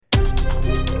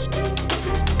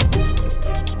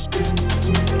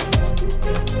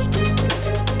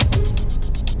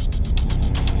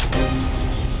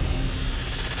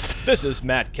This is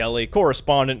Matt Kelly,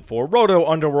 correspondent for Roto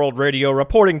Underworld Radio,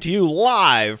 reporting to you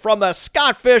live from the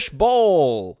Scotfish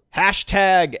Bowl.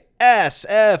 Hashtag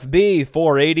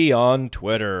SFB480 on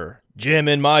Twitter. Jim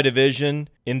in my division,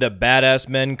 in the Badass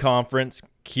Men Conference,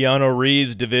 Keanu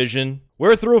Reeves division.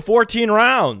 We're through 14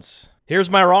 rounds. Here's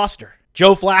my roster.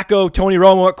 Joe Flacco, Tony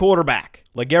Romo at quarterback.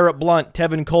 LeGarrette Blount,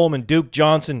 Tevin Coleman, Duke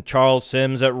Johnson, Charles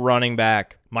Sims at running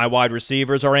back. My wide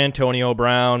receivers are Antonio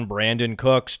Brown, Brandon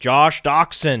Cooks, Josh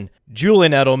Doxson,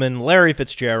 Julian Edelman, Larry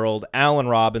Fitzgerald, Allen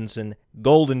Robinson,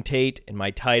 Golden Tate, and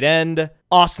my tight end,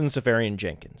 Austin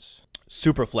Seferian-Jenkins.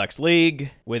 Superflex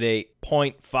League with a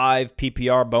 0.5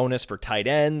 PPR bonus for tight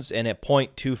ends and a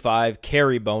 0.25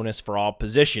 carry bonus for all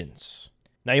positions.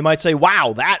 Now you might say,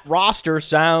 wow, that roster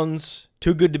sounds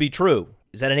too good to be true.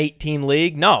 Is that an 8-team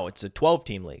league? No, it's a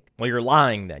 12-team league. Well, you're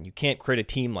lying then. You can't create a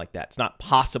team like that. It's not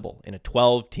possible in a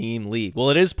 12-team league. Well,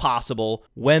 it is possible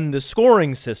when the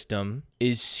scoring system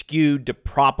is skewed to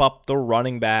prop up the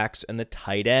running backs and the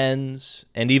tight ends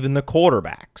and even the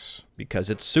quarterbacks because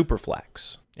it's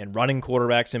Superflex. And running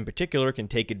quarterbacks in particular can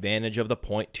take advantage of the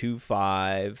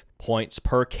 0.25 points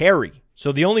per carry.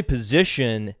 So the only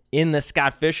position in the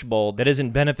Scott Fish Bowl that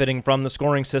isn't benefiting from the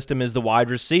scoring system is the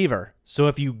wide receiver. So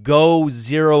if you go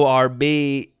 0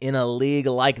 RB in a league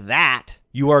like that,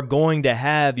 you are going to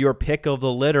have your pick of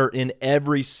the litter in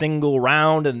every single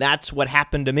round, and that's what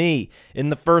happened to me. In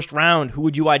the first round, who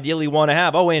would you ideally want to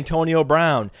have? Oh, Antonio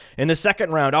Brown. In the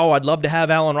second round, oh, I'd love to have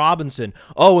Allen Robinson.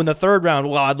 Oh, in the third round,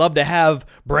 well, I'd love to have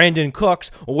Brandon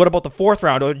Cooks. Well, what about the fourth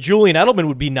round? Oh, Julian Edelman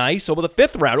would be nice. Over the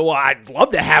fifth round, well, I'd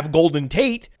love to have Golden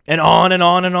Tate. And on and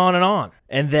on and on and on.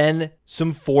 And then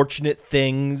some fortunate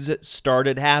things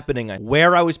started happening.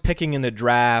 Where I was picking in the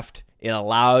draft, it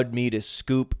allowed me to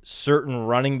scoop certain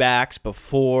running backs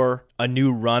before a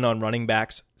new run on running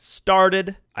backs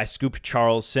started. I scooped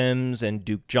Charles Sims and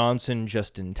Duke Johnson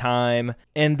just in time.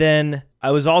 And then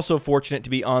I was also fortunate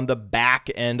to be on the back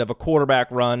end of a quarterback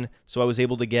run, so I was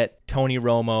able to get Tony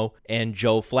Romo and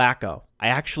Joe Flacco. I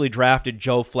actually drafted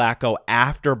Joe Flacco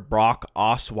after Brock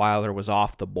Osweiler was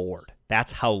off the board.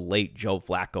 That's how late Joe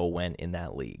Flacco went in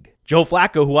that league. Joe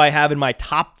Flacco, who I have in my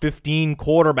top 15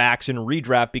 quarterbacks in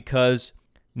redraft because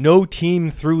no team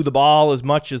threw the ball as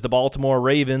much as the Baltimore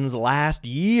Ravens last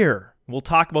year. We'll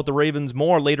talk about the Ravens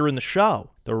more later in the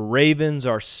show. The Ravens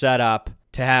are set up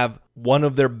to have one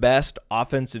of their best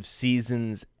offensive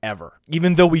seasons ever.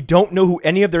 Even though we don't know who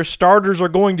any of their starters are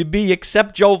going to be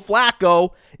except Joe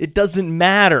Flacco, it doesn't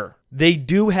matter. They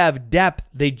do have depth.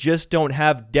 They just don't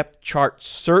have depth chart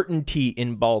certainty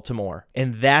in Baltimore.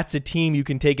 And that's a team you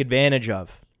can take advantage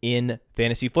of in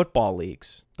fantasy football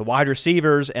leagues. The wide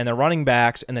receivers and the running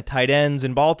backs and the tight ends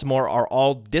in Baltimore are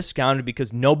all discounted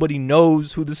because nobody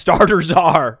knows who the starters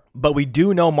are. But we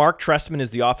do know Mark Trestman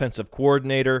is the offensive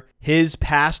coordinator. His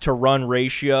pass-to-run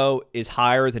ratio is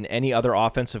higher than any other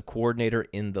offensive coordinator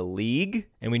in the league.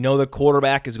 And we know the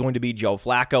quarterback is going to be Joe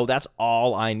Flacco. That's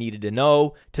all I needed to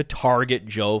know to target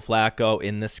Joe Flacco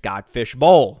in the Scott Fish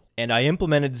Bowl. And I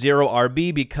implemented 0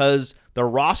 RB because the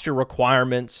roster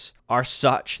requirements are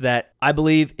such that I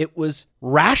believe it was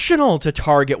rational to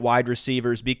target wide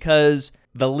receivers because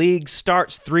the league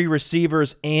starts 3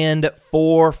 receivers and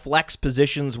 4 flex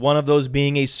positions, one of those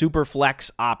being a super flex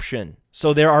option.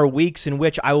 So there are weeks in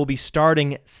which I will be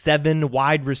starting 7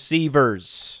 wide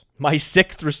receivers. My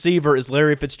 6th receiver is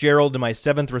Larry Fitzgerald, and my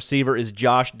 7th receiver is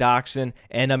Josh Doxson,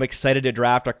 and I'm excited to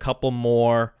draft a couple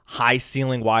more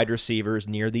high-ceiling wide receivers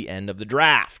near the end of the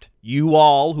draft. You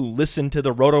all who listen to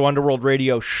the Roto Underworld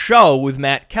Radio show with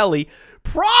Matt Kelly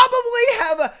probably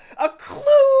have a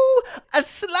clue, a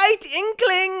slight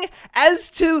inkling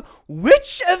as to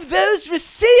which of those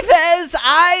receivers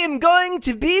I am going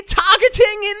to be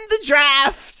targeting in the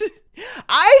draft.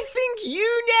 I think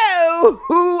you know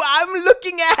who I'm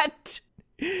looking at.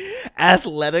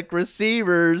 Athletic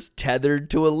receivers tethered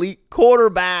to elite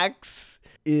quarterbacks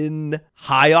in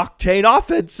high-octane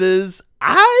offenses.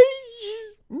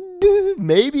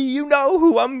 Maybe you know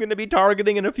who I'm going to be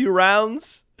targeting in a few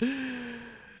rounds.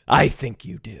 I think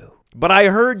you do. But I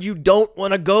heard you don't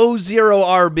want to go 0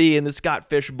 RB in the Scott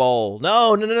Fish Bowl.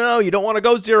 No. You don't want to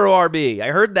go 0 RB. I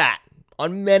heard that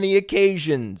on many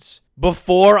occasions.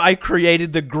 Before I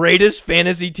created the greatest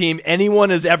fantasy team anyone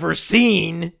has ever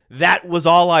seen, that was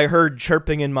all I heard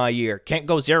chirping in my ear. Can't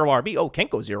go 0 RB? Oh,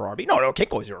 can't go 0 RB? No, can't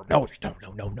go 0. No.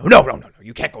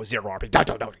 You can't go 0 RB.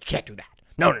 No, you can't do that.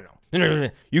 No.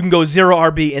 You can go 0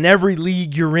 RB in every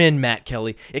league you're in, Matt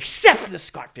Kelly, except the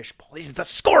Scott Fish Bowl. The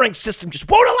scoring system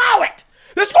just won't allow it.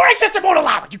 The scoring system won't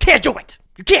allow it. You can't do it.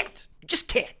 You can't. You just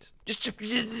can't.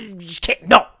 You just can't.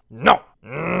 No.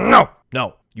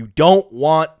 You don't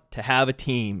want to have a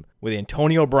team with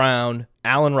Antonio Brown,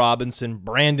 Allen Robinson,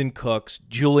 Brandon Cooks,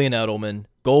 Julian Edelman,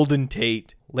 Golden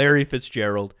Tate, Larry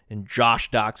Fitzgerald, and Josh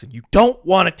Doxson. You don't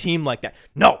want a team like that.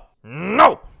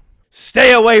 No.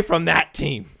 Stay away from that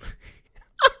team.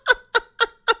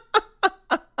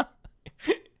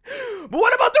 But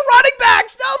what about the running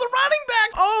backs? No, the running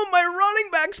backs. Oh, my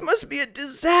running backs must be a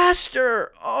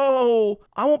disaster. Oh,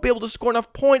 I won't be able to score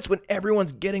enough points when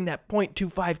everyone's getting that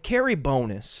 .25 carry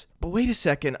bonus. But wait a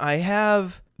second. I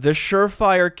have the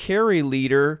surefire carry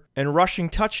leader and rushing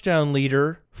touchdown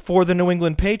leader for the New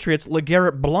England Patriots,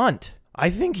 LeGarrette Blount. I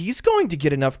think he's going to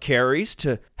get enough carries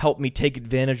to help me take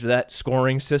advantage of that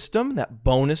scoring system, that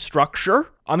bonus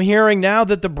structure. I'm hearing now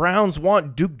that the Browns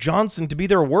want Duke Johnson to be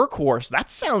their workhorse. That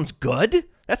sounds good.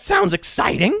 That sounds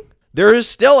exciting. There is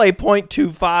still a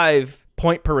 .25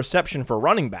 point per reception for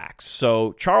running backs,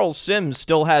 so Charles Sims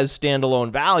still has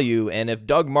standalone value, and if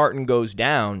Doug Martin goes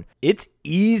down, it's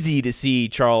easy to see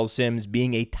Charles Sims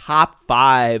being a top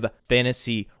 5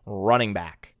 fantasy running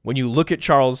back. When you look at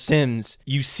Charles Sims,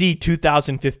 you see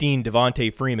 2015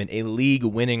 Devontae Freeman, a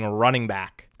league-winning running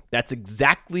back. That's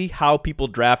exactly how people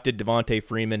drafted Devontae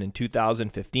Freeman in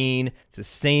 2015. It's the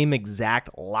same exact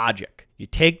logic. You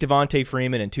take Devontae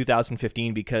Freeman in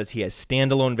 2015 because he has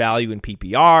standalone value in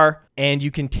PPR, and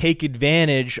you can take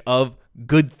advantage of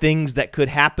good things that could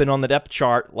happen on the depth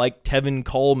chart, like Tevin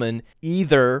Coleman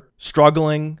either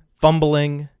struggling,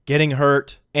 fumbling, getting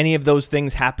hurt. Any of those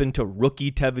things happen to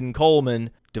rookie Tevin Coleman.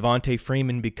 Devontae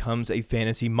Freeman becomes a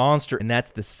fantasy monster, and that's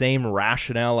the same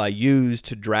rationale I used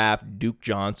to draft Duke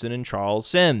Johnson and Charles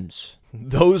Sims.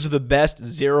 Those are the best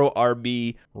 0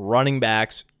 RB running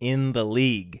backs in the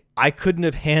league. I couldn't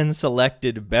have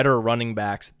hand-selected better running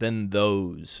backs than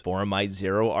those for my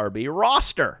 0 RB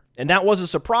roster. And that was a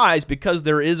surprise because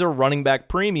there is a running back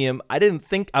premium. I didn't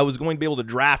think I was going to be able to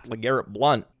draft LeGarrette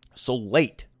Blount so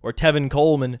late, or Tevin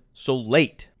Coleman so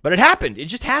late. But it happened. It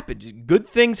just happened. Good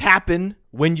things happen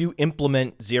when you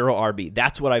implement 0 RB.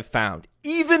 That's what I've found.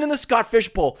 Even in the Scott Fish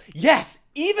Bowl. Yes,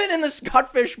 even in the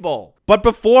Scott Fish Bowl. But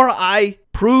before I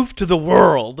prove to the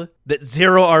world that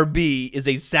 0 RB is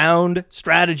a sound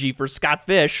strategy for Scott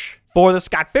Fish, for the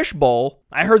Scott Fish Bowl,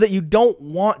 I heard that you don't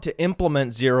want to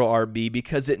implement 0 RB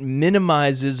because it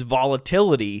minimizes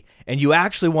volatility, and you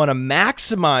actually want to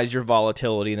maximize your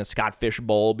volatility in the Scott Fish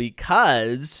Bowl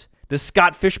because the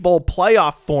Scott Fish Bowl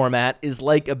playoff format is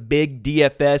like a big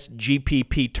DFS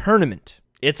GPP tournament.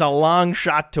 It's a long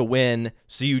shot to win,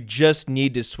 so you just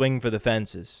need to swing for the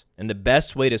fences. And the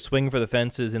best way to swing for the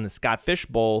fences in the Scott Fish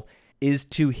Bowl is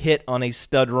to hit on a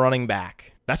stud running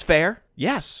back. That's fair.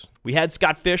 Yes. We had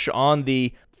Scott Fish on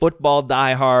the Football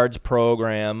Diehards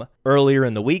program earlier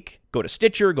in the week. Go to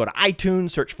Stitcher, go to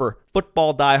iTunes, search for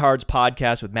Football Diehards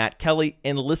podcast with Matt Kelly,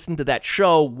 and listen to that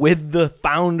show with the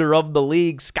founder of the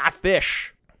league, Scott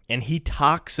Fish. And he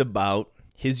talks about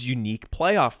his unique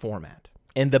playoff format.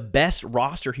 And the best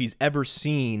roster he's ever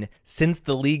seen since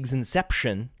the league's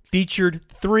inception featured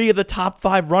 3 of the top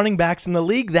 5 running backs in the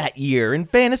league that year in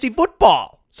fantasy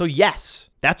football. So yes,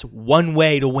 that's one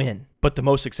way to win. But the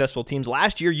most successful teams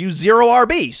last year used 0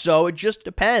 RB, so it just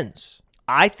depends.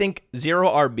 I think 0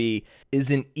 RB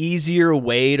is an easier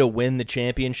way to win the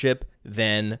championship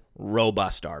than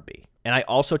robust RB. And I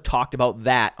also talked about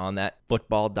that on that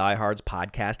Football Diehards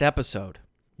podcast episode.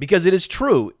 Because it is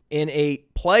true, in a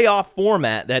playoff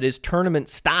format that is tournament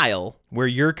style, where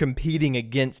you're competing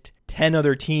against 10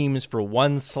 other teams for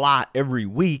one slot every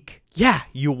week, yeah,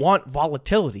 you want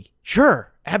volatility.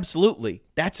 Sure, absolutely.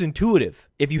 That's intuitive.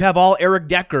 If you have all Eric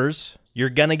Deckers, you're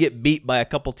going to get beat by a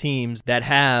couple teams that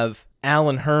have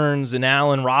Allen Hurns and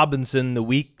Allen Robinson the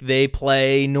week they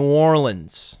play New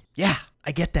Orleans. Yeah,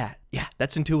 I get that. Yeah,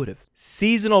 that's intuitive.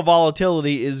 Seasonal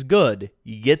volatility is good.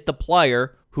 You get the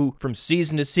player who from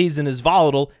season to season is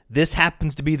volatile. This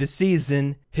happens to be the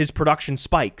season his production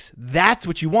spikes. That's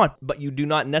what you want, but you do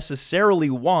not necessarily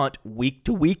want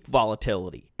week-to-week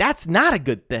volatility. That's not a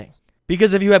good thing.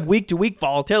 Because if you have week-to-week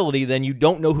volatility, then you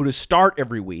don't know who to start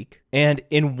every week. And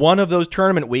in one of those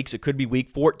tournament weeks, it could be week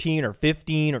 14 or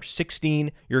 15 or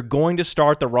 16, you're going to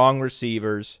start the wrong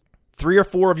receivers. 3 or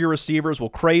 4 of your receivers will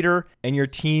crater, and your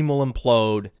team will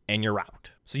implode, and you're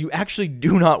out. So you actually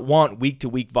do not want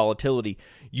week-to-week volatility.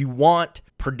 You want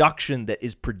production that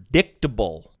is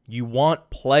predictable. You want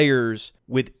players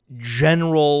with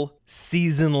general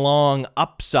season-long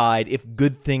upside if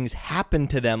good things happen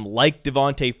to them, like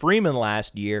Devontae Freeman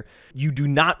last year. You do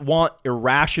not want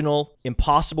irrational,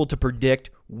 impossible to predict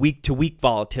week-to-week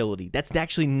volatility. That's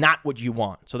actually not what you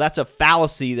want. So that's a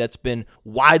fallacy that's been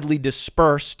widely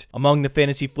dispersed among the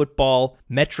fantasy football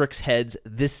metrics heads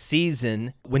this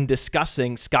season when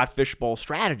discussing Scott Fishbowl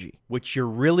strategy. What you're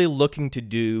really looking to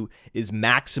do is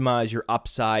maximize your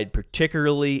upside,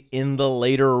 particularly in the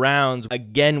later rounds.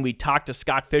 Again, we talked to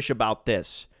Scott Fish about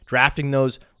this, drafting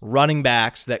those running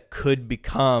backs that could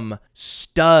become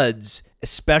studs,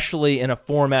 especially in a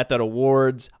format that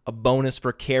awards a bonus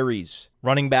for carries.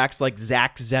 Running backs like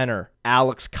Zach Zenner,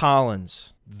 Alex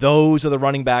Collins, those are the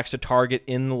running backs to target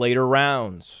in the later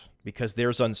rounds because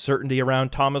there's uncertainty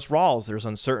around Thomas Rawls. There's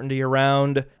uncertainty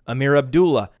around Amir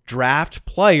Abdullah. Draft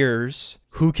players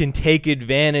who can take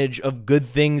advantage of good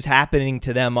things happening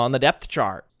to them on the depth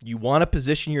chart. You want to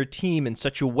position your team in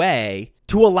such a way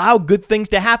to allow good things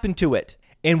to happen to it.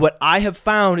 And what I have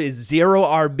found is zero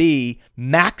RB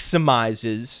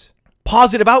maximizes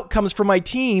positive outcomes for my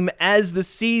team as the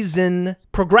season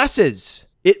progresses.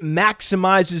 It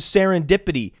maximizes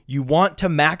serendipity. You want to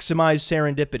maximize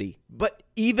serendipity. But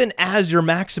even as you're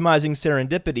maximizing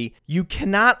serendipity, you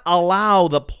cannot allow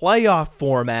the playoff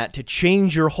format to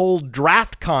change your whole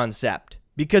draft concept.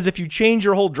 Because if you change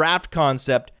your whole draft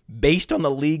concept based on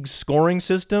the league's scoring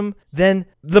system, then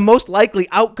the most likely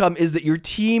outcome is that your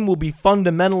team will be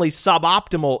fundamentally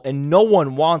suboptimal, and no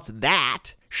one wants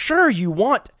that. Sure, you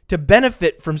want to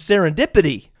benefit from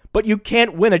serendipity, but you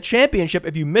can't win a championship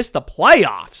if you miss the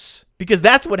playoffs, because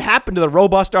that's what happened to the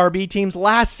robust RB teams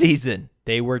last season.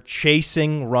 They were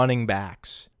chasing running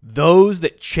backs. Those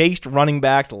that chased running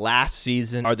backs last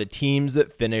season are the teams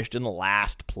that finished in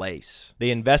last place. They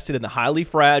invested in the highly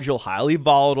fragile, highly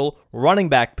volatile running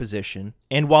back position,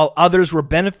 and while others were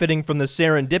benefiting from the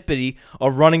serendipity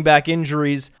of running back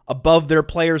injuries above their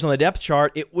players on the depth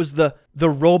chart, it was the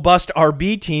robust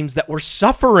RB teams that were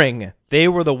suffering. They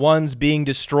were the ones being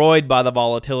destroyed by the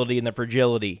volatility and the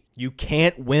fragility. You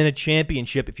can't win a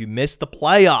championship if you miss the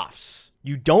playoffs.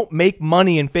 You don't make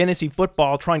money in fantasy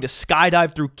football trying to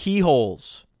skydive through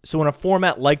keyholes. So in a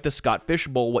format like the Scott Fish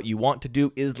Bowl, what you want to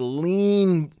do is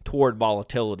lean toward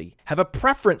volatility. Have a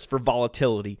preference for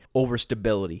volatility over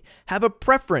stability. Have a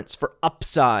preference for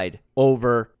upside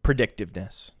over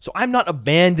predictiveness. So I'm not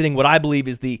abandoning what I believe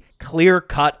is the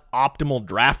clear-cut optimal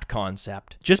draft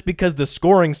concept just because the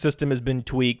scoring system has been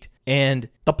tweaked and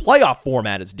the playoff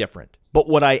format is different. But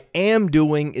what I am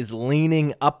doing is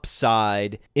leaning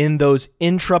upside in those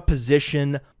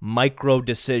intra-position micro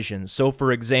decisions. So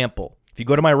for example, if you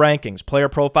go to my rankings,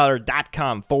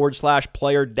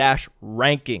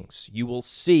 playerprofiler.com/player-rankings, you will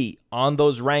see on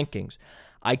those rankings,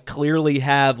 I clearly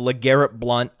have LeGarrette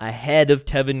Blount ahead of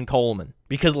Tevin Coleman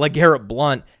because LeGarrette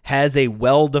Blount has a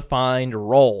well-defined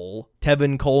role.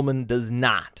 Tevin Coleman does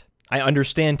not. I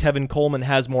understand Tevin Coleman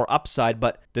has more upside,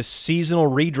 but the seasonal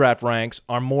redraft ranks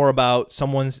are more about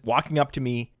someone's walking up to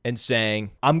me and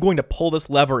saying, I'm going to pull this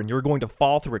lever and you're going to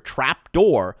fall through a trap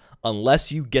door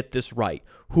unless you get this right.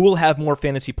 Who will have more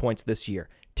fantasy points this year?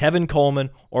 Tevin Coleman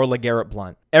or LeGarrette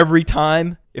Blount? Every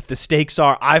time, if the stakes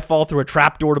are I fall through a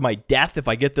trap door to my death if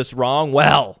I get this wrong,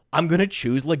 well, I'm going to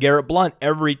choose LeGarrette Blount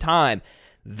every time.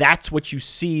 That's what you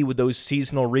see with those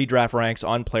seasonal redraft ranks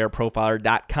on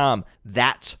playerprofiler.com.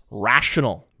 That's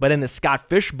rational. But in the Scott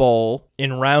Fish Bowl,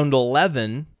 in round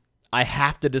 11, I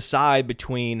have to decide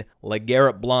between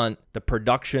LeGarrette Blount, the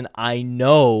production I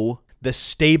know, the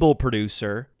stable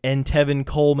producer, and Tevin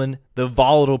Coleman, the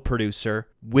volatile producer,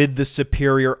 with the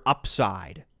superior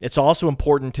upside. It's also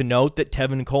important to note that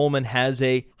Tevin Coleman has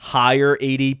a higher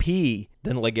ADP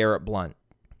than LeGarrette Blount.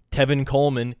 Tevin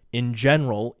Coleman, in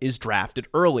general, is drafted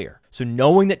earlier. So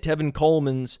knowing that Tevin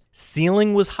Coleman's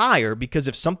ceiling was higher, because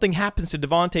if something happens to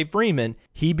Devontae Freeman,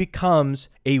 he becomes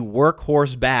a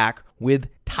workhorse back with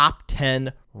top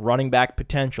 10 running back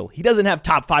potential. He doesn't have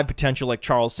top 5 potential like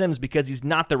Charles Sims because he's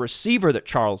not the receiver that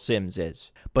Charles Sims is.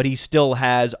 But he still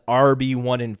has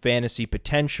RB1 in fantasy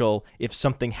potential if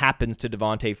something happens to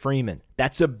Devontae Freeman.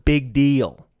 That's a big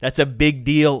deal. That's a big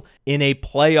deal in a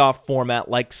playoff format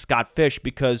like Scott Fish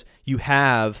because you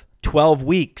have 12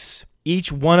 weeks.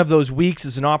 Each one of those weeks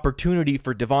is an opportunity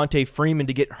for Devontae Freeman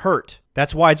to get hurt.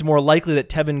 That's why it's more likely that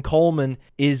Tevin Coleman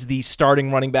is the starting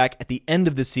running back at the end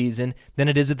of the season than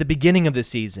it is at the beginning of the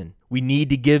season. We need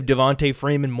to give Devontae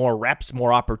Freeman more reps,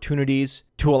 more opportunities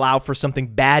to allow for something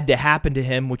bad to happen to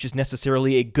him, which is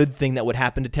necessarily a good thing that would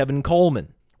happen to Tevin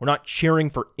Coleman. We're not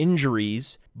cheering for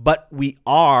injuries, but we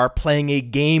are playing a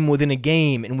game within a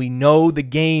game, and we know the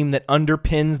game that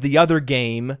underpins the other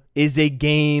game is a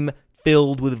game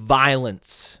filled with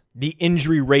violence. The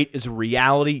injury rate is a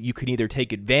reality. You can either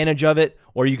take advantage of it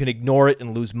or you can ignore it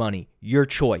and lose money. Your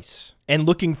choice. And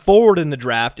looking forward in the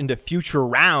draft into future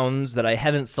rounds that I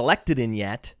haven't selected in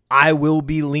yet, I will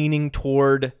be leaning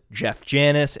toward Jeff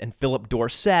Janis and Philip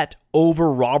Dorsett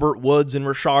over Robert Woods and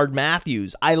Rashard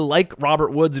Matthews. I like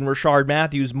Robert Woods and Rashard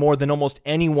Matthews more than almost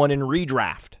anyone in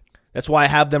redraft. That's why I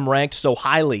have them ranked so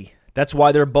highly. That's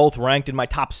why they're both ranked in my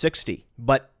top 60.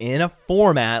 But in a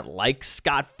format like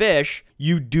Scott Fish,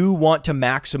 you do want to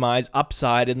maximize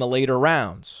upside in the later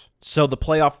rounds. So the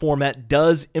playoff format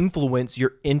does influence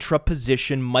your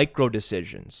intra-position micro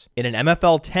decisions. In an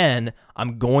MFL 10,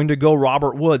 I'm going to go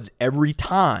Robert Woods every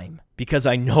time because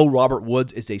I know Robert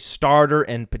Woods is a starter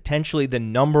and potentially the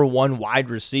number one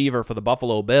wide receiver for the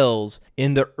Buffalo Bills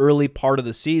in the early part of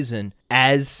the season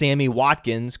as Sammy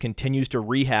Watkins continues to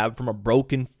rehab from a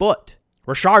broken foot.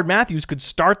 Rashard Matthews could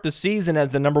start the season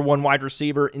as the number one wide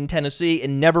receiver in Tennessee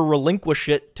and never relinquish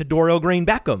it to Dorial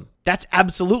Green-Beckham. That's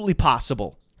absolutely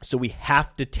possible. So we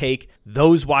have to take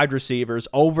those wide receivers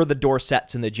over the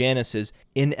Dorsetts and the Janises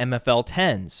in MFL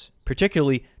 10s,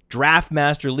 particularly draft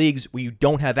master leagues where you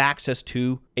don't have access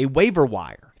to a waiver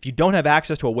wire. If you don't have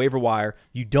access to a waiver wire,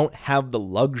 you don't have the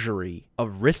luxury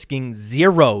of risking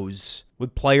zeros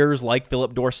with players like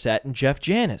Philip Dorsett and Jeff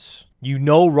Janis. You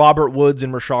know Robert Woods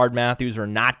and Rashard Matthews are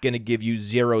not going to give you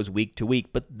zeros week to week,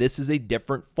 but this is a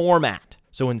different format.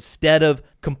 So instead of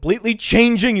completely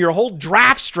changing your whole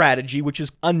draft strategy, which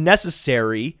is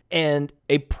unnecessary and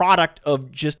a product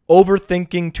of just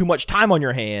overthinking too much time on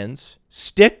your hands,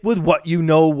 stick with what you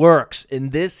know works. In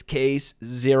this case,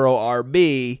 0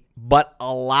 RB, but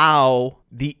allow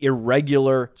the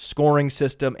irregular scoring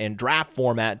system and draft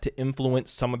format to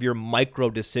influence some of your micro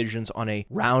decisions on a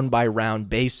round-by-round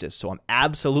basis. So I'm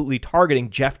absolutely targeting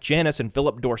Jeff Janis and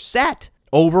Philip Dorsett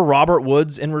over Robert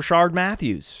Woods and Rashard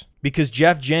Matthews, because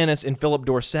Jeff Janis and Philip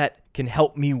Dorsett can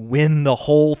help me win the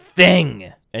whole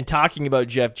thing. And talking about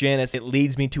Jeff Janis, it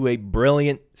leads me to a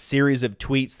brilliant series of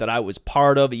tweets that I was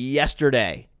part of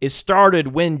yesterday. It started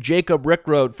when Jacob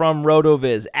Rickroad from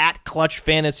RotoViz at Clutch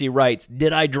Fantasy writes,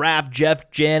 "Did I draft Jeff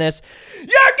Janis?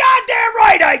 You're goddamn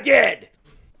right I did!"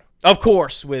 Of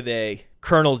course, with a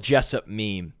Colonel Jessup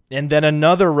meme. And then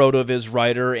another RotoViz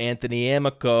writer, Anthony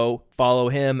Amico, follow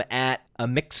him at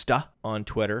Amixta on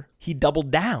Twitter. He doubled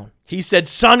down. He said,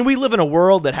 "Son, we live in a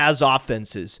world that has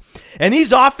offenses. And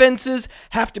these offenses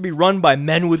have to be run by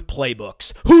men with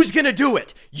playbooks. Who's going to do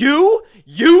it? You?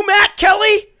 You, Matt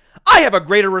Kelly? I have a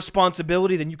greater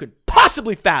responsibility than you could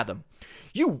possibly fathom.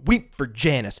 You weep for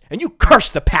Janis, and you curse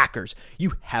the Packers.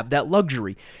 You have that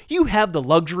luxury. You have the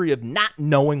luxury of not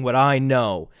knowing what I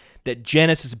know, that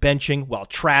Janis is benching, while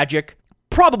tragic,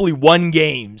 probably won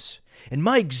games. And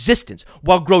my existence,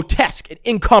 while grotesque and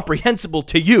incomprehensible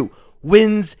to you,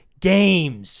 wins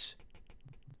games."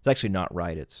 It's actually not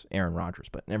right. It's Aaron Rodgers,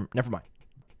 but never mind.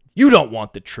 You don't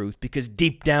want the truth because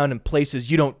deep down in places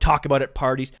you don't talk about at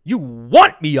parties, you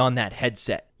want me on that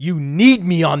headset. You need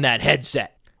me on that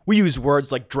headset. We use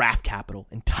words like draft capital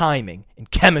and timing and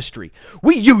chemistry.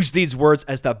 We use these words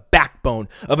as the backbone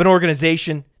of an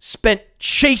organization spent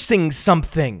chasing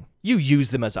something. You use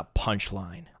them as a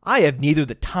punchline. I have neither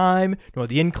the time nor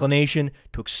the inclination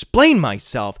to explain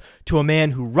myself to a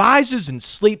man who rises and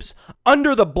sleeps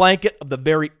under the blanket of the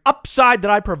very upside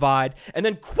that I provide and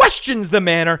then questions the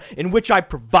manner in which I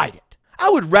provide it. I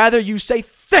would rather you say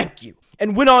thank you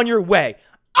and went on your way.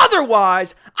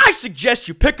 Otherwise, I suggest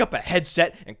you pick up a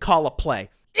headset and call a play.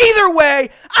 Either way,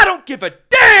 I don't give a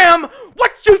damn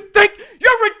what you think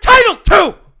you're entitled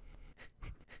to!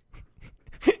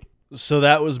 So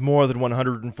that was more than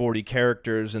 140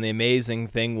 characters, and the amazing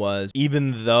thing was,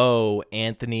 even though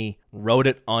Anthony wrote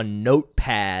it on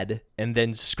Notepad and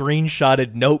then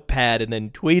screenshotted Notepad and then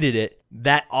tweeted it,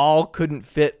 that all couldn't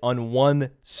fit on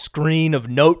one screen of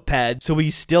Notepad, so we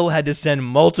still had to send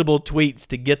multiple tweets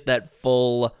to get that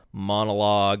full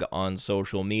monologue on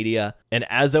social media. And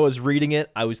as I was reading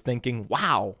it, I was thinking,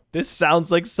 wow, this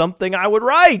sounds like something I would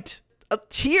write. A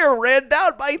tear ran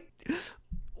down my...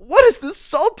 What is this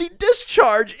salty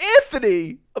discharge,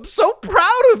 Anthony? I'm so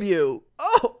proud of you.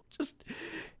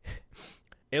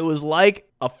 It was like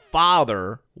a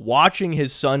father watching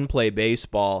his son play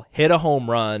baseball, hit a home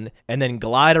run, and then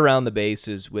glide around the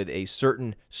bases with a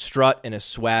certain strut and a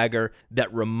swagger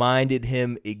that reminded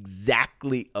him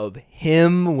exactly of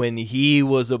him when he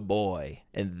was a boy.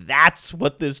 And that's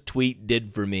what this tweet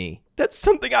did for me. That's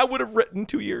something I would have written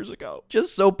 2 years ago.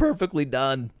 Just so perfectly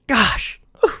done. Gosh.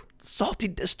 Salty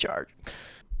discharge.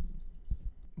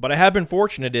 But I have been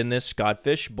fortunate in this Scott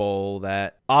Fish Bowl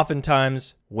that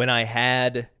oftentimes when I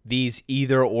had these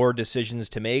either or decisions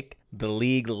to make, the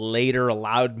league later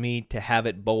allowed me to have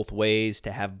it both ways,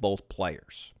 to have both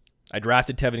players. I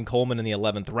drafted Tevin Coleman in the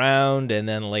 11th round, and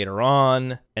then later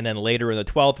on, and then later in the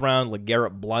 12th round,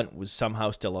 LeGarrette Blount was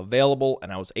somehow still available,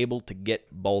 and I was able to get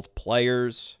both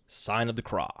players. Sign of the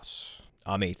cross.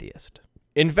 I'm atheist.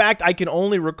 In fact, I can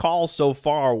only recall so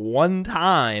far one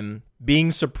time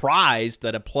being surprised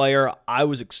that a player I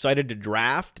was excited to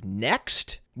draft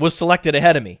next was selected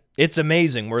ahead of me. It's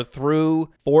amazing. We're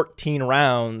through 14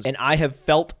 rounds, and I have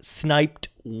felt sniped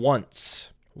once.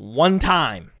 One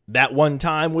time. That one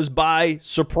time was by,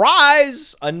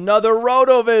 surprise, another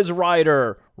RotoViz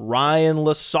writer, Ryan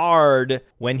Lessard,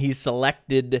 when he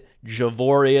selected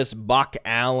Javorius Buck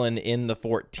Allen in the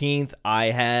 14th. I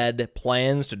had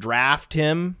plans to draft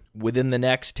him within the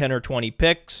next 10 or 20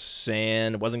 picks,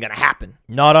 and it wasn't going to happen.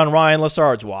 Not on Ryan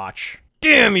Lessard's watch.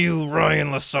 Damn you,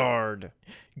 Ryan Lessard.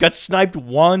 Got sniped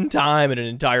one time in an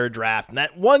entire draft. And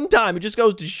that one time, it just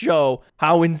goes to show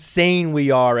how insane we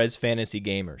are as fantasy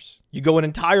gamers. You go an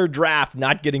entire draft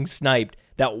not getting sniped.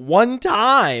 That one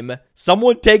time,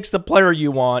 someone takes the player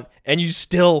you want, and you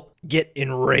still get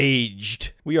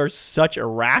enraged. We are such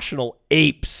irrational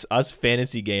apes, us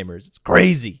fantasy gamers. It's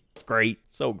crazy. It's great.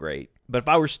 So great. But if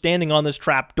I were standing on this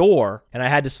trap door and I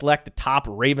had to select the top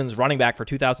Ravens running back for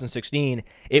 2016,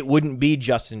 it wouldn't be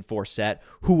Justin Forsett,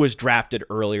 who was drafted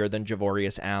earlier than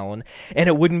Javorius Allen, and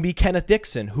it wouldn't be Kenneth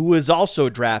Dixon, who was also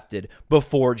drafted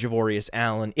before Javorius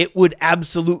Allen. It would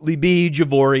absolutely be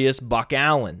Javorius Buck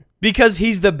Allen, because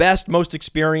he's the best, most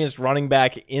experienced running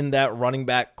back in that running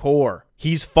back core.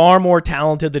 He's far more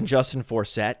talented than Justin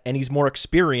Forsett, and he's more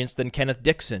experienced than Kenneth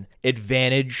Dixon.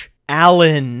 Advantage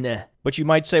Allen. But you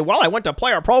might say, well, I went to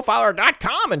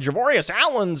playerprofiler.com and Javorius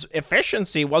Allen's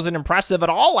efficiency wasn't impressive at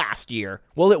all last year.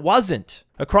 Well, it wasn't.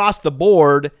 Across the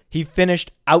board, he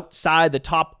finished outside the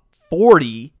top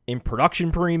 40 in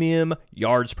production premium,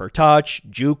 yards per touch,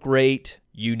 juke rate,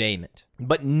 you name it.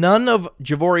 But none of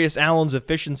Javorius Allen's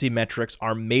efficiency metrics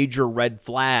are major red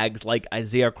flags like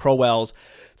Isaiah Crowell's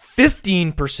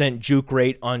 15% juke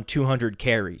rate on 200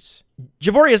 carries.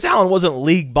 Javorius Allen wasn't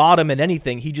league bottom in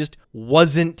anything. He just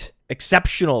wasn't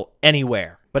exceptional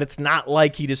anywhere. But it's not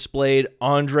like he displayed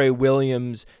Andre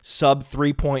Williams' sub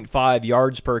 3.5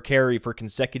 yards per carry for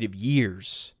consecutive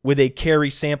years with a carry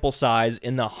sample size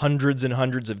in the hundreds and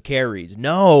hundreds of carries.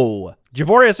 No.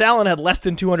 Javorius Allen had less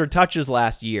than 200 touches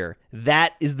last year.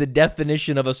 That is the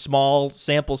definition of a small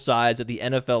sample size at the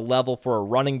NFL level for a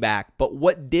running back. But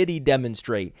what did he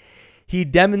demonstrate? He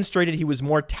demonstrated he was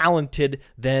more talented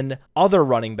than other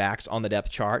running backs on the depth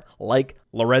chart, like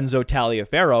Lorenzo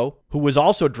Taliaferro, who was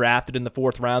also drafted in the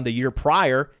 4th round the year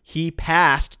prior. He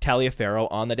passed Taliaferro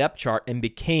on the depth chart and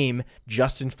became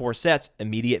Justin Forsett's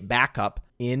immediate backup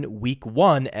in week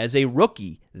 1 as a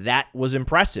rookie. That was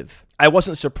impressive. I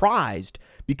wasn't surprised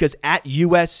because at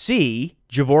USC,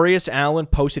 Javorius Allen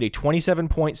posted a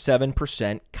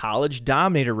 27.7% college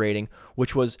dominator rating,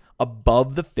 which was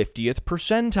above the 50th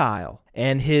percentile.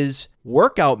 And his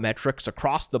workout metrics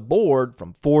across the board,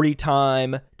 from 40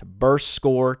 time to burst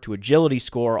score to agility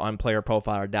score on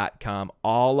playerprofiler.com,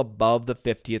 all above the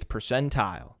 50th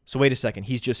percentile. So wait a second,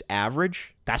 he's just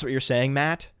average? That's what you're saying,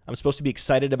 Matt? I'm supposed to be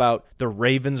excited about the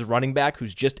Ravens running back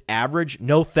who's just average?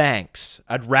 No thanks.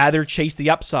 I'd rather chase the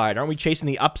upside. Aren't we chasing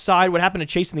the upside? What happened to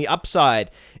chasing the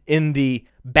upside in the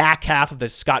back half of the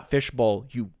Scott Fish Bowl?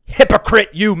 You hypocrite,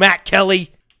 you, Matt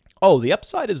Kelly. Oh, the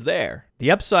upside is there.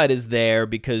 The upside is there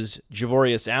because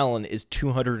Javorius Allen is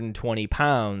 220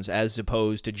 pounds as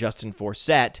opposed to Justin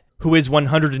Forsett, who is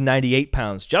 198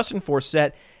 pounds. Justin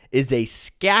Forsett is a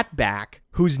scat back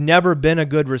who's never been a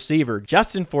good receiver.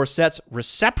 Justin Forsett's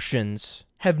receptions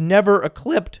have never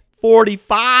eclipsed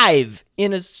 45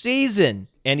 in a season.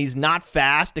 And he's not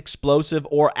fast, explosive,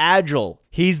 or agile.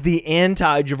 He's the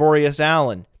anti-Javorius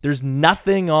Allen. There's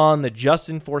nothing on the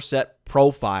Justin Forsett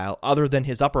profile other than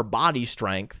his upper body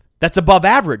strength that's above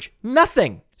average.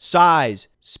 Nothing. Size,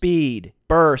 speed,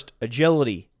 burst,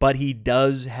 agility. But he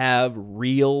does have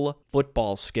real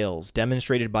football skills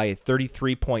demonstrated by a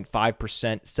 33.5%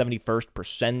 71st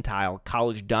percentile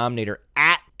college dominator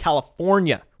at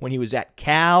California. When he was at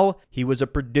Cal, he was a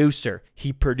producer.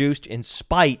 He produced in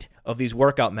spite of these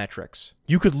workout metrics.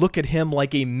 You could look at him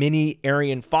like a mini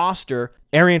Arian Foster,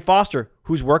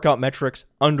 whose workout metrics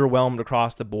underwhelmed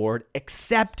across the board,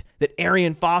 except that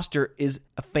Arian Foster is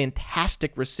a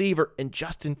fantastic receiver and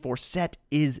Justin Forsett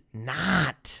is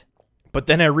not. But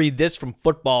then I read this from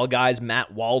Football Guys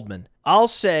Matt Waldman. I'll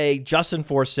say Justin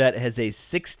Forsett has a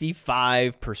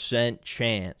 65%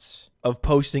 chance of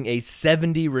posting a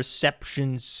 70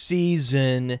 reception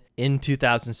season in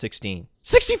 2016.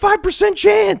 65%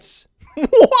 chance!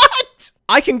 What?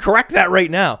 I can correct that right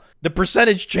now. The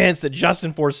percentage chance that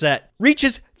Justin Forsett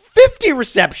reaches 50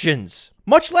 receptions.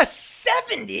 much less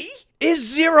 70,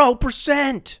 is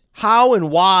 0%. How and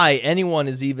why anyone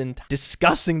is even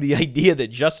discussing the idea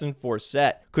that Justin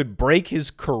Forsett could break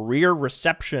his career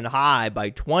reception high by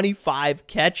 25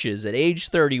 catches at age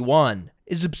 31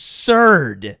 is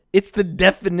absurd. It's the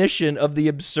definition of the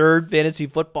absurd fantasy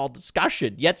football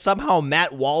discussion. Yet somehow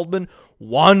Matt Waldman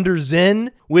wanders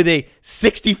in with a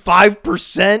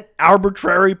 65%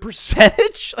 arbitrary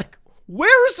percentage. Like,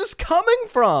 where is this coming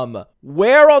from?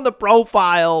 Where on the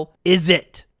profile is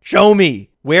it? Show me.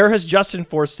 Where has Justin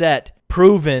Forsett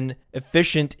proven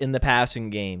efficient in the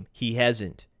passing game? He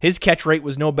hasn't. His catch rate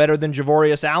was no better than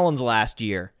Javorius Allen's last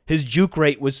year. His juke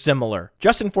rate was similar.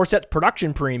 Justin Forsett's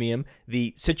production premium,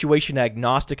 the situation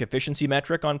agnostic efficiency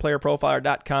metric on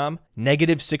playerprofiler.com,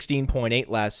 negative 16.8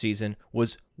 last season,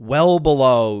 was well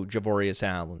below Javorius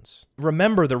Allen's.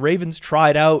 Remember, the Ravens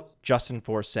tried out Justin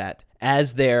Forsett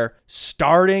as their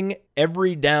starting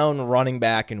every down running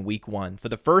back in week 1. For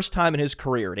the first time in his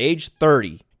career, at age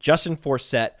 30, Justin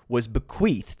Forsett was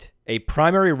bequeathed a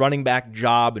primary running back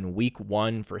job in week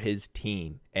 1 for his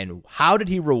team. And how did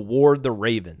he reward the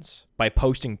Ravens? By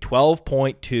posting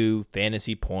 12.2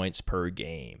 fantasy points per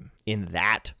game in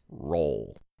that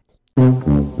role.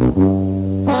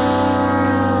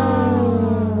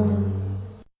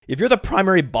 If you're the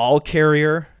primary ball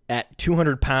carrier at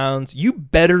 200 pounds, you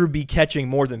better be catching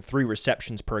more than 3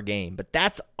 receptions per game. But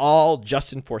that's all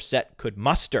Justin Forsett could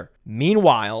muster.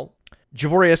 Meanwhile,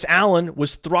 Javorius Allen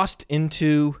was thrust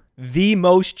into the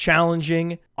most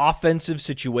challenging offensive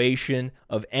situation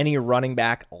of any running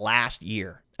back last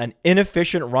year. An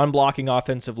inefficient run-blocking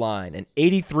offensive line, an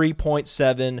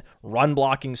 83.7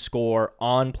 run-blocking score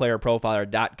on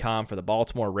playerprofiler.com for the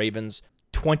Baltimore Ravens,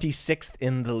 26th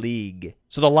in the league.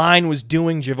 So the line was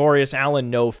doing Javorius Allen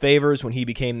no favors when he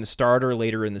became the starter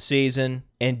later in the season,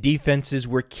 and defenses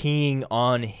were keying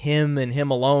on him and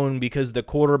him alone because the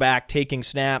quarterback taking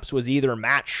snaps was either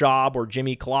Matt Schaub or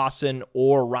Jimmy Clausen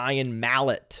or Ryan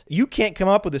Mallett. You can't come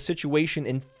up with a situation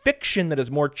in fiction that is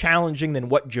more challenging than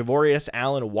what Javorius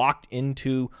Allen walked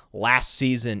into last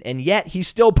season, and yet he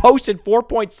still posted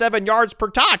 4.7 yards per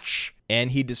touch.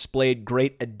 And he displayed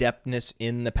great adeptness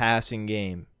in the passing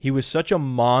game. He was such a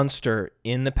monster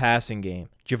in the passing game.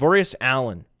 Javorius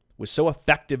Allen was so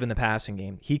effective in the passing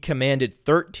game. He commanded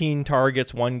 13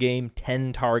 targets one game,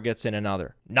 10 targets in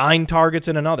another, 9 targets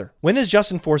in another. When has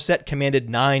Justin Forsett commanded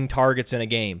 9 targets in a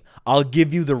game? I'll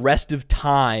give you the rest of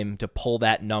time to pull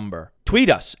that number. Tweet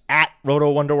us at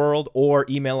RotoUnderworld or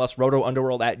email us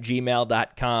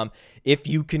rotounderworld@gmail.com. If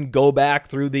you can go back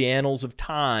through the annals of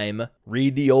time,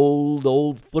 read the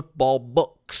old football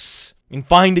books, and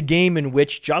find a game in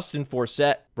which Justin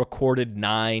Forsett recorded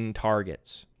 9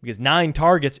 targets. Because 9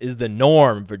 targets is the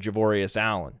norm for Javorius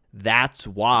Allen. That's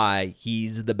why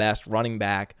he's the best running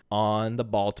back on the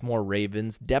Baltimore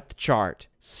Ravens depth chart.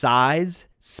 Size,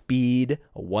 speed,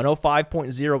 a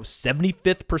 105.0,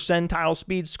 75th percentile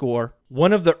speed score.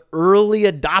 One of the early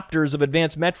adopters of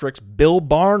advanced metrics, Bill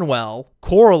Barnwell,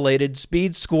 correlated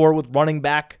speed score with running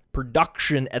back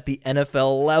production at the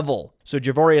NFL level. So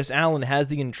Javorius Allen has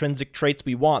the intrinsic traits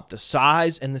we want, the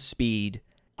size and the speed.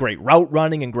 Great route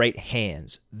running and great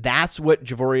hands. That's what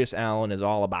Javorius Allen is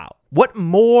all about. What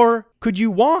more could you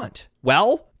want?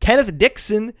 Well, Kenneth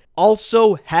Dixon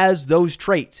also has those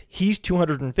traits. He's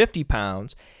 250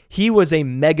 pounds. He was a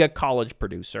mega college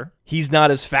producer. He's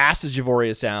not as fast as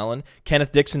Javorius Allen.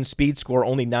 Kenneth Dixon's speed score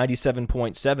only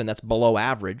 97.7. That's below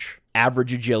average.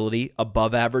 Average agility,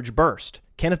 above average burst.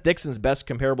 Kenneth Dixon's best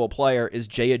comparable player is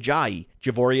Jay Ajayi.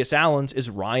 Javorius Allen's is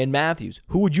Ryan Matthews.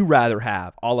 Who would you rather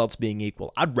have, all else being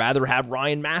equal? I'd rather have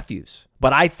Ryan Matthews.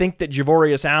 But I think that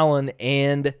Javorius Allen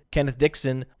and Kenneth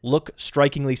Dixon look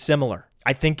strikingly similar.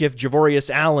 I think if Javorius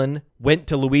Allen went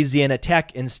to Louisiana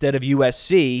Tech instead of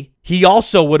USC, he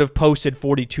also would have posted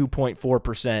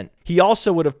 42.4%. He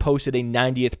also would have posted a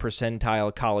 90th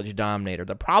percentile college dominator.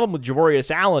 The problem with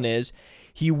Javorius Allen is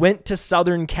he went to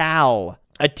Southern Cal,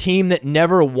 a team that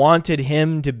never wanted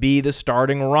him to be the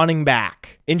starting running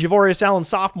back. In Javorius Allen's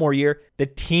sophomore year, the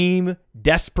team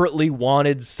desperately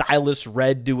wanted Silas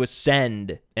Redd to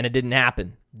ascend, and it didn't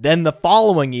happen. Then the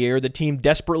following year, the team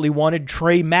desperately wanted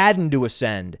Trey Madden to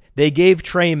ascend. They gave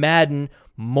Trey Madden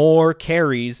more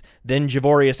carries than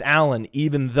Javorius Allen,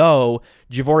 even though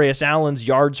Javorius Allen's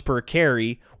yards per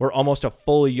carry were almost a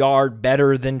full yard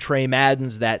better than Trey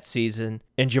Madden's that season.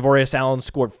 And Javorius Allen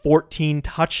scored 14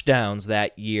 touchdowns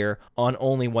that year on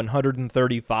only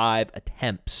 135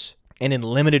 attempts. and in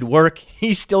limited work,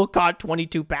 he still caught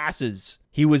 22 passes.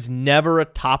 He was never a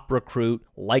top recruit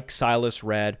like Silas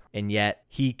Redd, and yet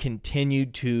he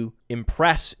continued to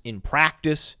impress in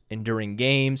practice and during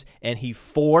games, and he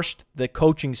forced the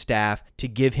coaching staff to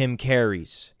give him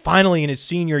carries. Finally, in his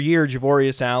senior year,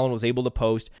 Javorius Allen was able to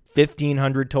post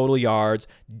 1,500 total yards,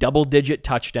 double-digit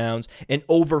touchdowns, and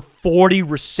over 40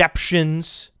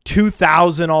 receptions,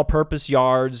 2,000 all-purpose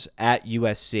yards at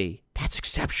USC. That's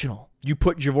exceptional. You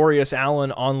put Javorius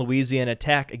Allen on Louisiana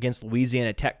Tech against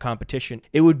Louisiana Tech competition,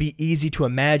 it would be easy to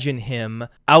imagine him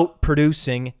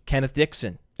outproducing Kenneth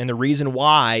Dixon. And the reason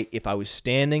why, if I was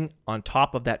standing on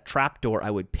top of that trapdoor, I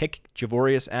would pick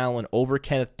Javorius Allen over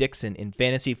Kenneth Dixon in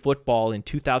fantasy football in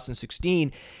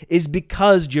 2016 is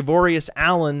because Javorius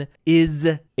Allen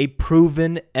is a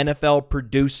proven NFL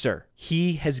producer.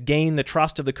 He has gained the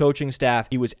trust of the coaching staff.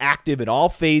 He was active in all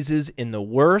phases in the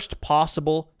worst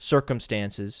possible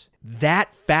circumstances.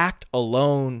 That fact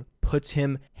alone puts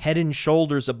him head and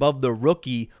shoulders above the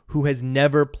rookie who has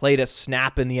never played a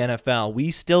snap in the NFL.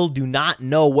 We still do not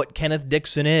know what Kenneth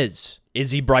Dixon is.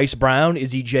 Is he Bryce Brown?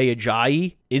 Is he Jay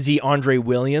Ajayi? Is he Andre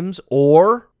Williams?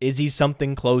 Or is he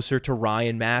something closer to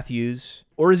Ryan Matthews?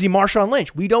 Or is he Marshawn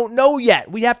Lynch? We don't know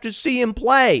yet. We have to see him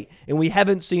play, and we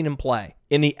haven't seen him play.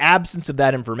 In the absence of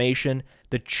that information,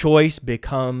 the choice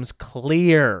becomes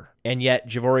clear. And yet,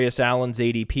 Javorius Allen's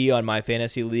ADP on my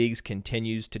fantasy leagues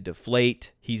continues to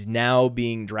deflate. He's now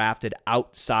being drafted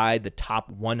outside the top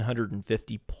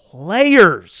 150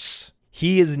 players.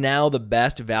 He is now the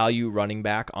best value running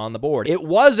back on the board. It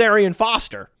was Arian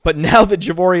Foster, but now that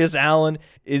Javorius Allen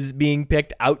is being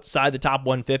picked outside the top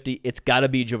 150, it's got to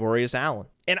be Javorius Allen.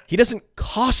 And he doesn't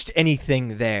cost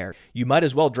anything there. You might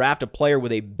as well draft a player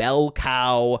with a bell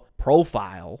cow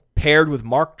profile paired with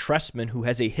Mark Trestman, who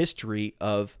has a history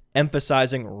of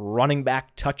emphasizing running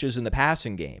back touches in the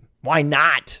passing game. Why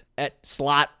not at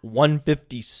slot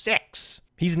 156?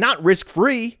 He's not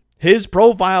risk-free. His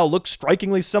profile looks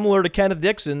strikingly similar to Kenneth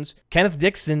Dixon's. Kenneth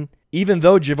Dixon, even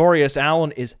though Javorius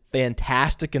Allen is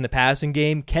fantastic in the passing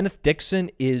game, Kenneth Dixon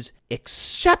is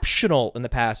exceptional in the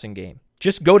passing game.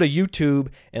 Just go to YouTube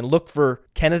and look for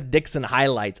Kenneth Dixon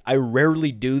highlights. I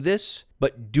rarely do this,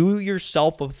 but do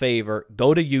yourself a favor.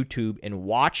 Go to YouTube and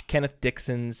watch Kenneth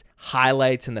Dixon's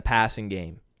highlights in the passing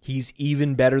game. He's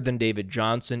even better than David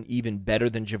Johnson, even better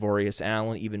than Javorius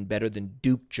Allen, even better than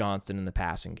Duke Johnson in the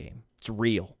passing game. It's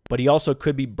real. But he also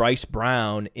could be Bryce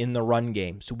Brown in the run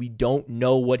game, so we don't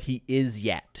know what he is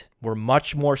yet. We're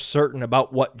much more certain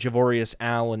about what Javorius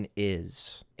Allen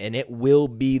is, and it will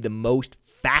be the most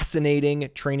fascinating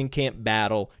training camp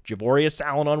battle. Javorius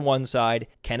Allen on one side,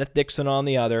 Kenneth Dixon on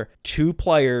the other, two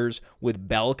players with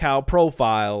bell cow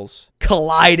profiles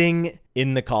colliding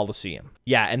in the Coliseum.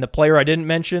 Yeah, and the player I didn't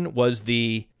mention was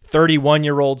the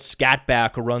 31-year-old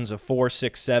scatback who runs a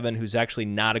 4.67 who's actually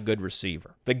not a good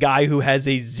receiver. The guy who has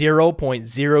a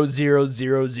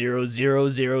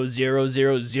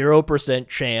 0.000000000%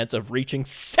 chance of reaching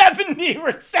 70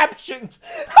 receptions.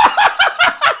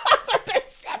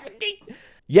 70.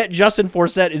 Yet Justin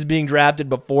Forsett is being drafted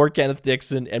before Kenneth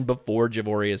Dixon and before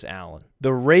Javorius Allen.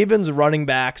 The Ravens running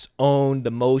backs own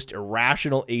the most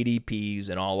irrational ADPs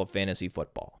in all of fantasy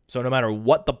football. So no matter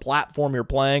what the platform you're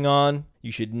playing on,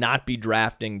 you should not be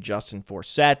drafting Justin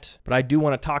Forsett. But I do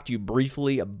want to talk to you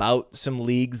briefly about some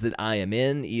leagues that I am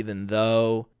in, even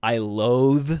though I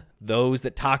loathe those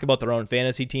that talk about their own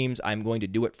fantasy teams. I'm going to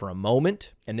do it for a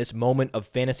moment. And this moment of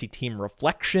fantasy team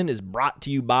reflection is brought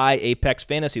to you by Apex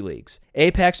Fantasy Leagues.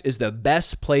 Apex is the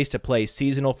best place to play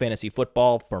seasonal fantasy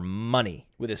football for money.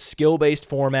 With a skill-based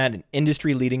format and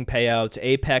industry-leading payouts,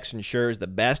 Apex ensures the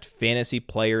best fantasy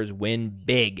players win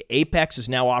big. Apex is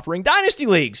now offering Dynasty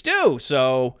Leagues, too.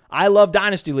 So I love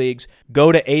Dynasty Leagues.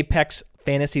 Go to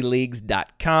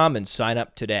ApexFantasyLeagues.com and sign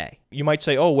up today. You might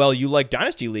say, oh, well, you like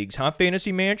Dynasty Leagues, huh,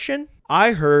 Fantasy Mansion?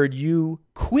 I heard you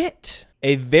quit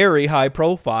a very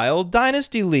high-profile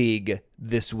Dynasty League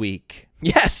this week.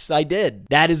 Yes, I did.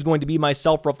 That is going to be my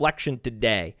self-reflection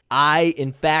today. I,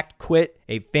 in fact, quit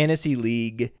a fantasy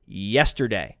league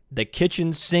yesterday. The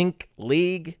Kitchen Sink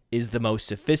League is the most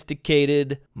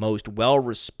sophisticated, most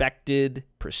well-respected,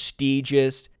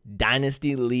 prestigious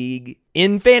dynasty league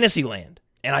in Fantasyland.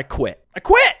 And I quit.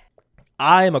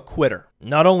 I am a quitter.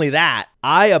 Not only that,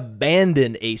 I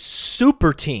abandoned a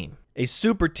super team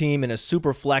in a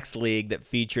super flex league that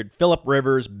featured Phillip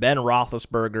Rivers, Ben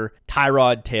Roethlisberger,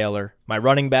 Tyrod Taylor. My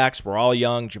running backs were all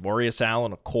young. Javorius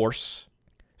Allen, of course.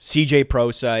 CJ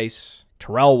Prosise,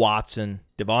 Terrell Watson,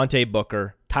 Devontae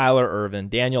Booker, Tyler Irvin,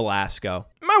 Daniel Lasco.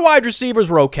 My wide receivers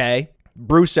were okay.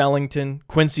 Bruce Ellington,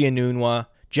 Quincy Enunwa,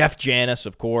 Jeff Janis,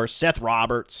 of course, Seth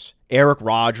Roberts, Eric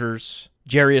Rogers,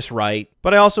 Jarius Wright,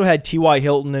 but I also had T.Y.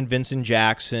 Hilton and Vincent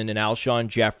Jackson and Alshon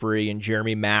Jeffrey and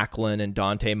Jeremy Maclin and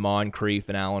Dante Moncrief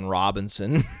and Allen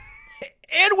Robinson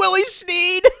and Willie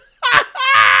Snead.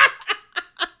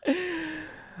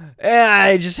 And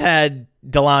I just had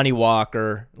Delanie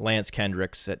Walker, Lance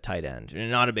Kendricks at tight end.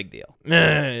 Not a big deal.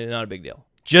 Not a big deal.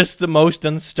 Just the most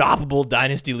unstoppable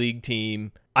Dynasty League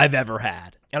team I've ever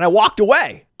had. And I walked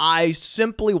away. I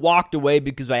simply walked away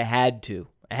because I had to.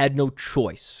 I had no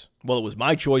choice. Well, it was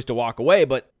my choice to walk away,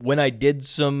 but when I did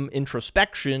some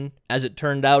introspection, as it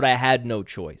turned out, I had no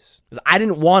choice. Because I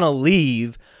didn't want to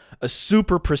leave a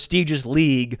super prestigious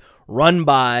league run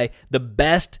by the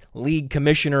best league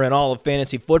commissioner in all of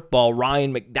fantasy football,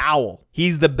 Ryan McDowell.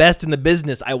 He's the best in the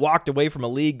business. I walked away from a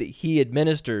league that he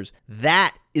administers.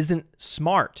 That isn't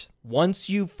smart. Once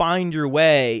you find your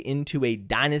way into a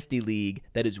dynasty league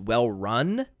that is well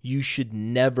run, you should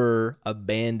never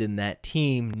abandon that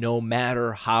team, no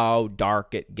matter how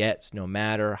dark it gets, no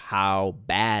matter how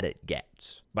bad it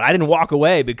gets. But I didn't walk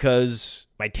away because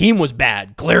my team was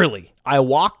bad, clearly. I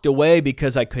walked away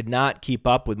because I could not keep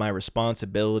up with my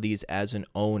responsibilities as an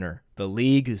owner. The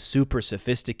league is super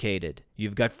sophisticated.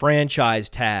 You've got franchise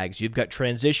tags, you've got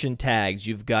transition tags,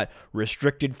 you've got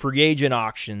restricted free agent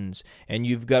auctions, and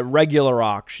you've got regular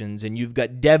auctions, and you've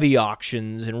got Devy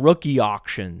auctions and rookie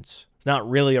auctions. It's not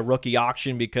really a rookie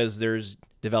auction because there's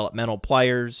developmental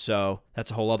players, so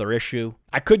that's a whole other issue.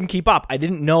 I couldn't keep up. I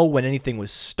didn't know when anything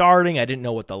was starting. I didn't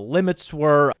know what the limits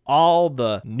were. All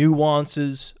the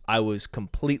nuances, I was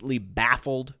completely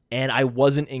baffled, and I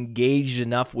wasn't engaged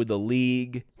enough with the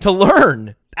league to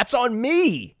learn. That's on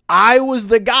me. I was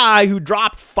the guy who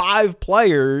dropped 5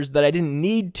 players that I didn't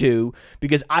need to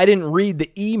because I didn't read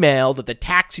the email that the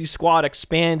taxi squad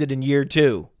expanded in year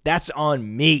 2. That's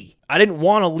on me. I didn't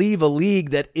want to leave a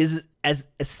league that is as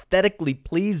aesthetically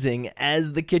pleasing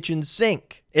as the kitchen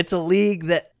sink. It's a league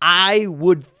that I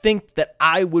would think that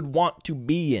I would want to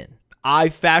be in. I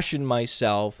fashioned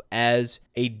myself as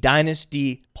a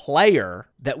dynasty player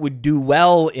that would do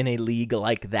well in a league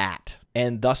like that.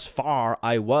 And thus far,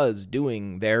 I was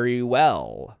doing very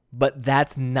well. But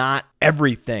that's not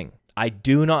everything. I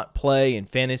do not play in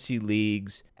fantasy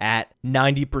leagues at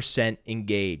 90%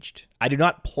 engaged. I do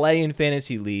not play in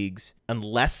fantasy leagues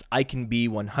unless I can be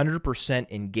 100%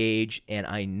 engaged, and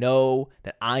I know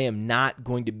that I am not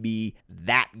going to be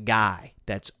that guy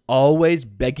that's always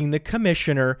begging the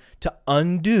commissioner to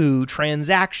undo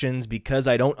transactions because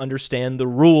I don't understand the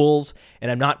rules and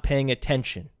I'm not paying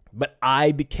attention. But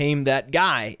I became that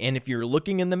guy, and if you're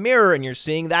looking in the mirror and you're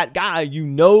seeing that guy, you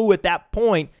know at that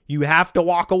point you have to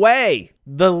walk away.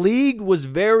 The league was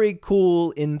very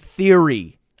cool in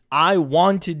theory. I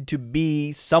wanted to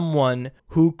be someone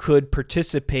who could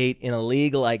participate in a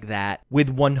league like that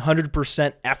with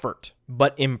 100% effort.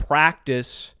 But in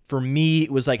practice, for me,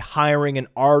 it was like hiring an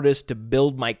artist to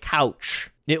build my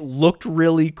couch. It looked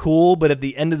really cool, but at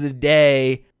the end of the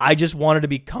day, I just wanted to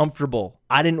be comfortable.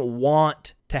 I didn't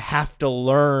want to have to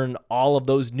learn all of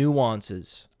those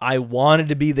nuances. I wanted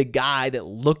to be the guy that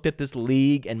looked at this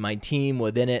league and my team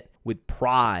within it with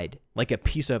pride, like a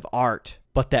piece of art.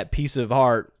 But that piece of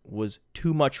art was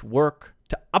too much work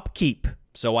to upkeep,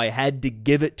 so I had to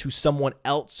give it to someone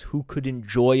else who could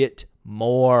enjoy it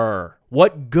more.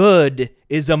 What good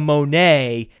is a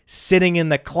Monet sitting in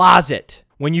the closet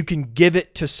when you can give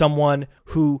it to someone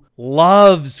who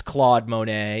loves Claude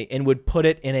Monet and would put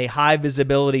it in a high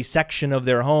visibility section of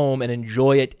their home and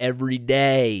enjoy it every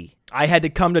day? I had to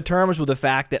come to terms with the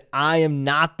fact that I am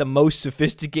not the most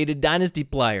sophisticated dynasty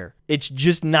player. It's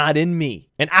just not in me.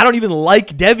 And I don't even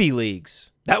like Devy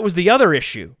leagues. That was the other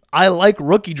issue. I like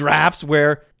rookie drafts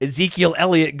where Ezekiel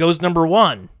Elliott goes number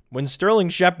 1. When Sterling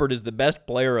Shepard is the best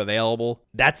player available,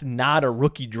 that's not a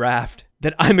rookie draft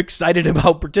that I'm excited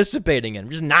about participating in. I'm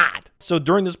just not. So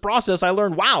during this process, I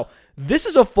learned, wow, this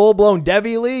is a full-blown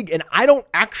Devy league, and I don't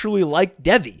actually like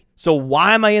Devy. So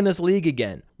why am I in this league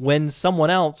again when someone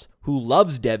else who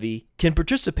loves Devy can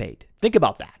participate? Think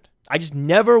about that. I just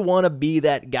never want to be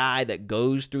that guy that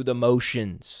goes through the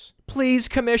motions. Please,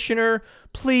 commissioner,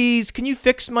 please, can you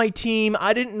fix my team?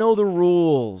 I didn't know the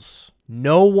rules.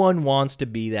 No one wants to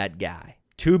be that guy.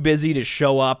 Too busy to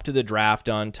show up to the draft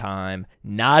on time,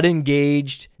 not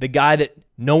engaged, the guy that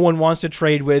no one wants to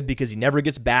trade with because he never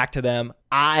gets back to them.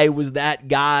 I was that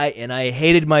guy, and I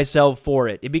hated myself for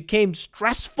it. It became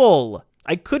stressful.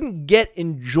 I couldn't get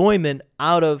enjoyment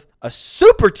out of a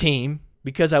super team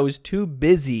because I was too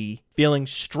busy feeling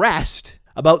stressed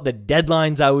about the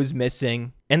deadlines I was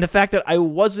missing and the fact that I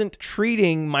wasn't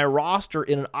treating my roster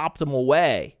in an optimal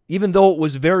way. Even though it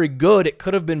was very good, it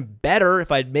could have been better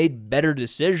if I'd made better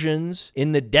decisions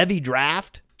in the Devy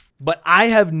draft. But I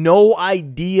have no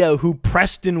idea who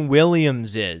Preston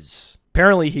Williams is.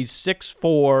 Apparently, he's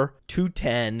 6'4",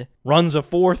 210, runs a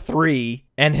 4.3,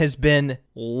 and has been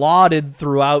lauded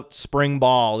throughout spring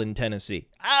ball in Tennessee.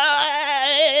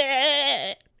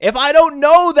 If I don't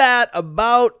know that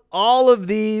about all of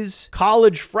these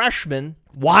college freshmen,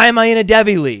 why am I in a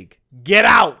Devy League? Get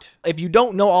out! If you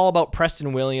don't know all about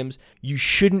Preston Williams, you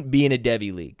shouldn't be in a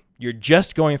Devy League. You're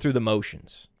just going through the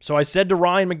motions. So I said to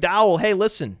Ryan McDowell, hey,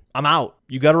 listen, I'm out.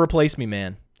 You got to replace me,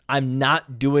 man. I'm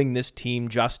not doing this team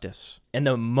justice. And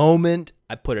the moment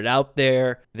I put it out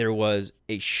there, there was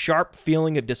a sharp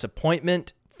feeling of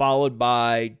disappointment followed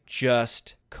by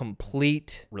just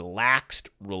complete relaxed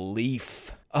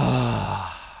relief.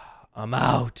 I'm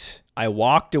out. I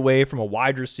walked away from a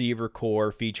wide receiver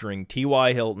core featuring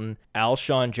T.Y. Hilton,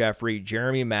 Alshon Jeffrey,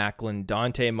 Jeremy Maclin,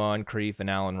 Dante Moncrief, and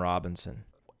Allen Robinson.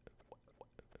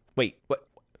 Wait, what?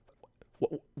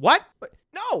 What?